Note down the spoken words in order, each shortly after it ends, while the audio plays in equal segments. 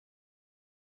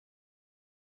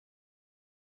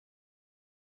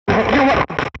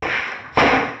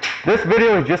This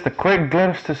video is just a quick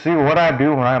glimpse to see what I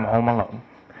do when I'm home alone.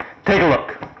 Take a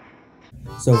look.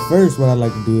 So first what I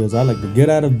like to do is I like to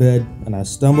get out of bed and I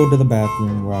stumble to the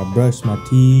bathroom where I brush my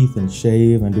teeth and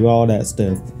shave and do all that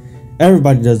stuff.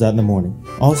 Everybody does that in the morning.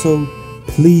 Also,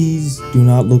 please do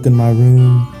not look in my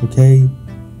room, okay?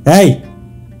 Hey!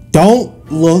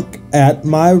 Don't look at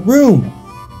my room!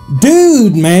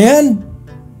 Dude, man!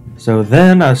 So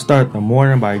then I start the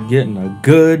morning by getting a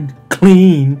good,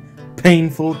 clean,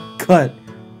 painful cut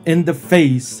in the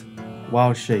face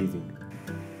while shaving.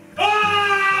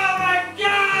 Oh my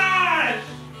gosh!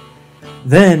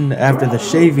 Then, after the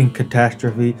shaving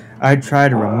catastrophe, I try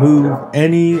to remove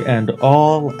any and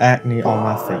all acne on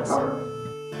my face.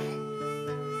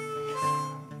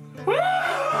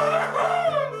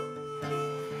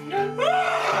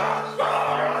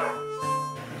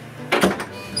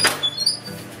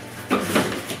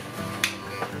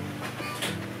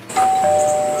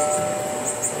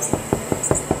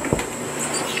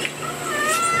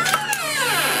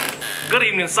 Good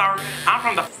evening, sir. I'm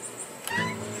from the...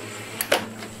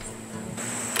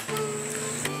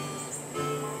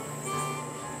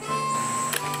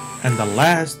 And the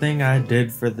last thing I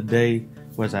did for the day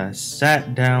was I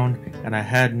sat down and I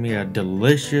had me a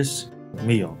delicious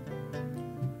meal.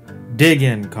 Dig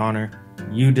in, Connor.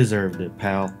 You deserved it,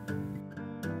 pal.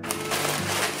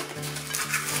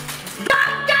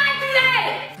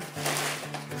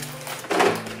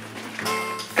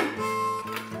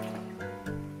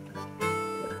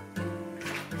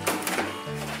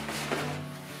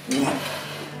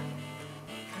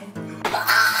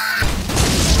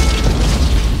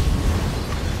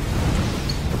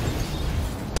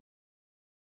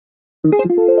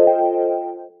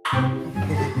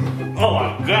 Oh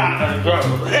my God!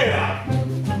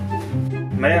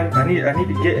 Man, I need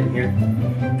to get in here.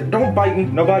 Don't bite me,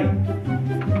 no bite.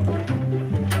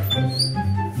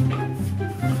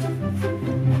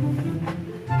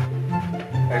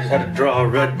 I just had to draw a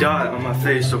red dot on my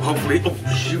face, so hopefully, oh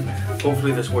shoot,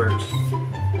 hopefully this works.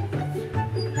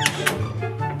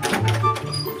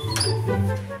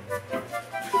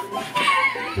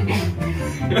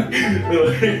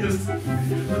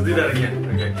 Let's do that again.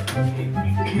 Okay.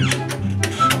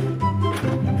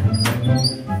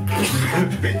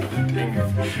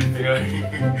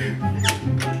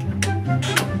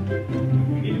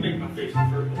 You need to make my face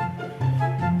purple.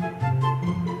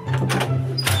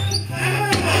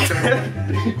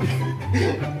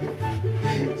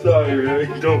 Sorry, really.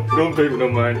 Don't pay me no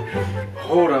mind.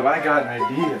 Hold up, I got an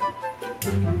idea.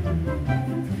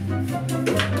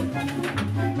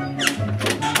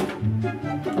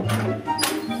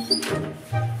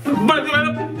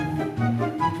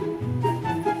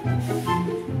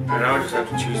 And I'll just have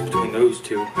to choose between those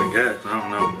two, I guess. I don't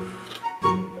know.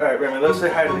 Alright, Remy, let's say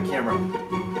hi to the camera.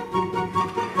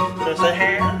 Let's say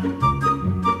hey.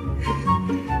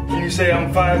 Can you say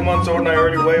I'm 5 months old and I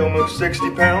already weigh almost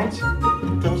 60 pounds?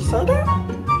 Can you say that?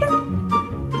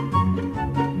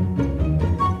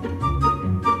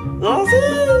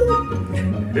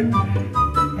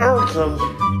 Yes.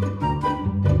 Okay.